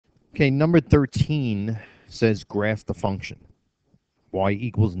Okay, number 13 says graph the function. Y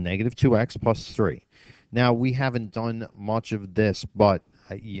equals negative 2x plus 3. Now, we haven't done much of this, but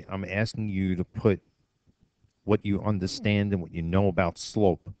I'm asking you to put what you understand and what you know about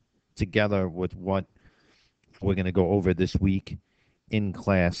slope together with what we're going to go over this week in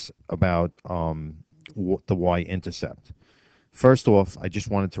class about the y-intercept. First off, I just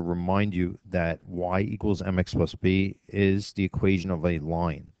wanted to remind you that y equals mx plus b is the equation of a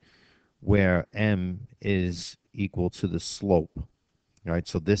line where m is equal to the slope. All right,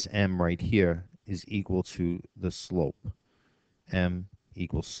 so this m right here is equal to the slope. M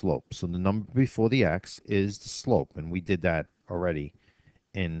equals slope. So the number before the x is the slope, and we did that already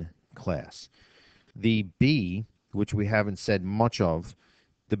in class. The b, which we haven't said much of,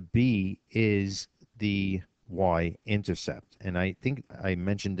 the b is the y-intercept. And I think I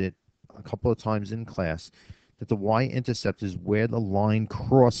mentioned it a couple of times in class that the y-intercept is where the line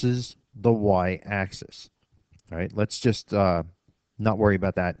crosses the y-axis. All right, let's just not worry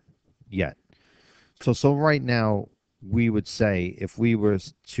about that yet. So right now, we would say if I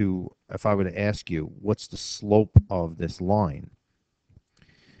were to ask you, what's the slope of this line?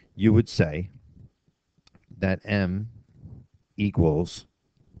 You would say that m equals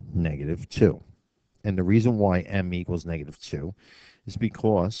negative 2. And the reason why m equals negative 2 is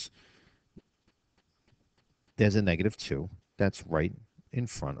because there's a negative 2 that's right in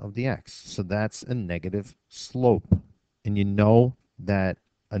front of the x. So that's a negative slope. And you know that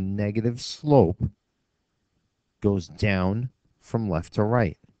a negative slope goes down from left to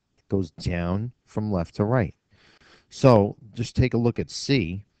right. It goes down from left to right. So just take a look at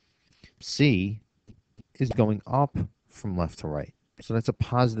C. C is going up from left to right. So that's a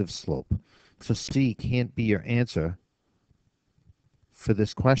positive slope. So C can't be your answer for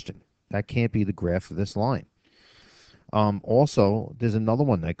this question. That can't be the graph of this line. Also, there's another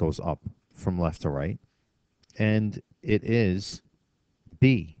one that goes up from left to right, and it is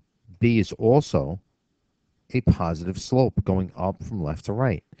B. B is also a positive slope going up from left to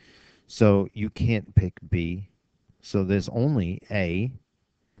right. So you can't pick B. So there's only A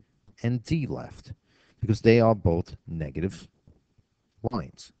and D left because they are both negative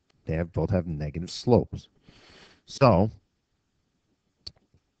lines. They both have negative slopes. So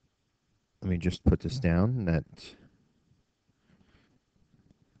let me just put this down that's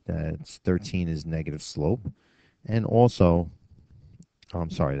 13 is negative slope, and also I'm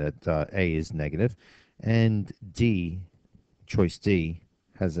sorry that A is negative, and D, choice D,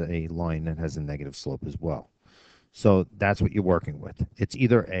 has a line that has a negative slope as well. So that's what you're working with. It's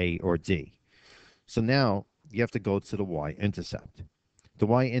either A or D. So now you have to go to the y-intercept. The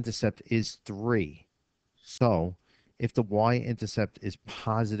y-intercept is 3. So if the y-intercept is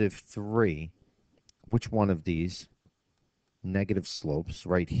positive 3, which one of these negative slopes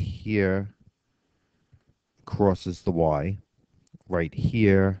right here crosses the y? Right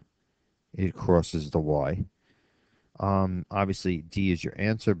here, it crosses the y. Obviously, D is your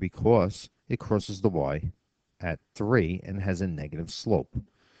answer because it crosses the y at 3 and has a negative slope.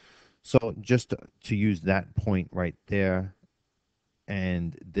 So just to use that point right there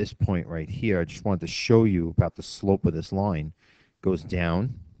and this point right here, I just wanted to show you about the slope of this line. Goes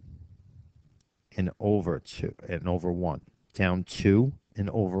down and over 2 and over 1. Down 2 and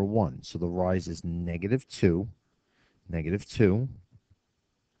over 1. So the rise is negative 2,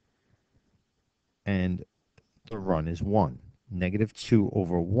 and the run is 1. Negative 2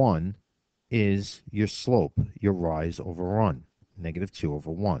 over 1 is your slope, your rise over run, negative 2 over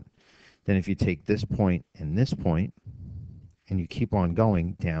 1. Then if you take this point, and you keep on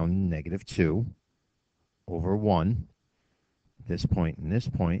going down negative 2 over 1, this point and this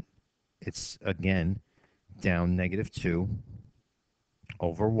point, it's again down negative 2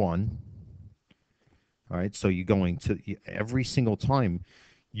 over 1. All right, so you're going to, every single time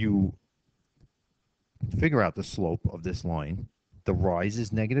you figure out the slope of this line, the rise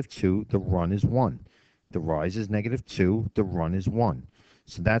is negative 2, the run is 1. The rise is negative 2, the run is 1.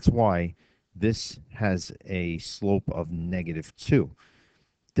 So that's why this has a slope of negative 2.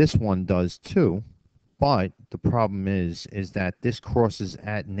 This one does too, but the problem is that this crosses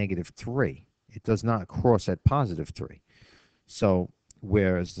at negative 3. It does not cross at positive 3. So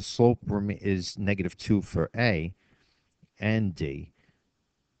whereas the slope is negative 2 for A and D,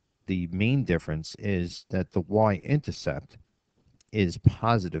 the main difference is that the y-intercept is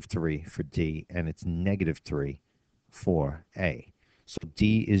positive 3 for D and it's negative 3 for A. So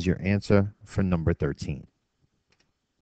D is your answer for number 13.